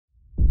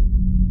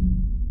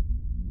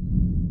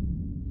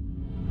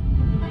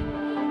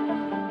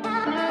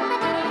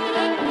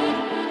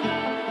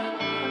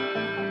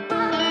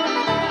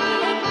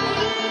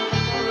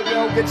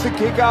gets the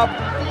kick up.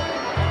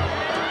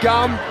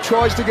 Gum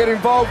tries to get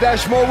involved.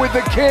 Ashmore with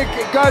the kick.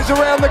 It goes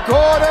around the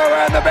corner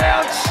and the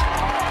bounce.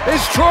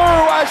 It's true.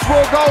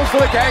 Ashmore goals for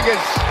the Kangas.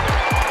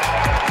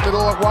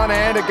 Little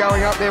one-hander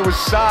going up there was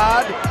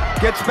Sard.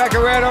 Gets back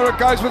around on it,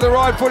 goes with the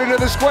right foot into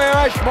the square.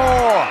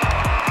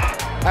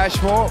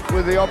 Ashmore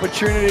with the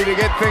opportunity to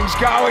get things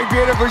going.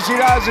 Beautifully she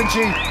does, and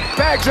she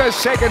bags her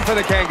second for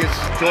the Kangas.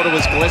 Thought it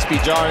was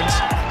Gillespie Jones,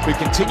 who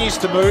continues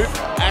to move.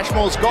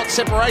 Ashmore's got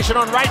separation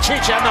on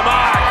Rachich and the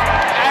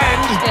mark.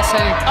 And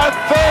a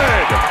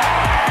third.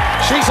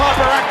 She's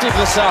hyperactive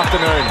this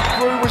afternoon.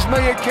 Through was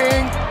Mia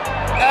King.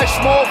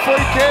 Ashmore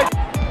free kick.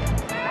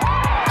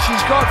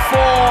 She's got 4,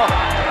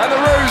 and the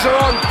Roos are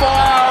on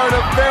fire in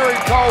a very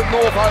cold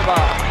North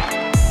Hobart.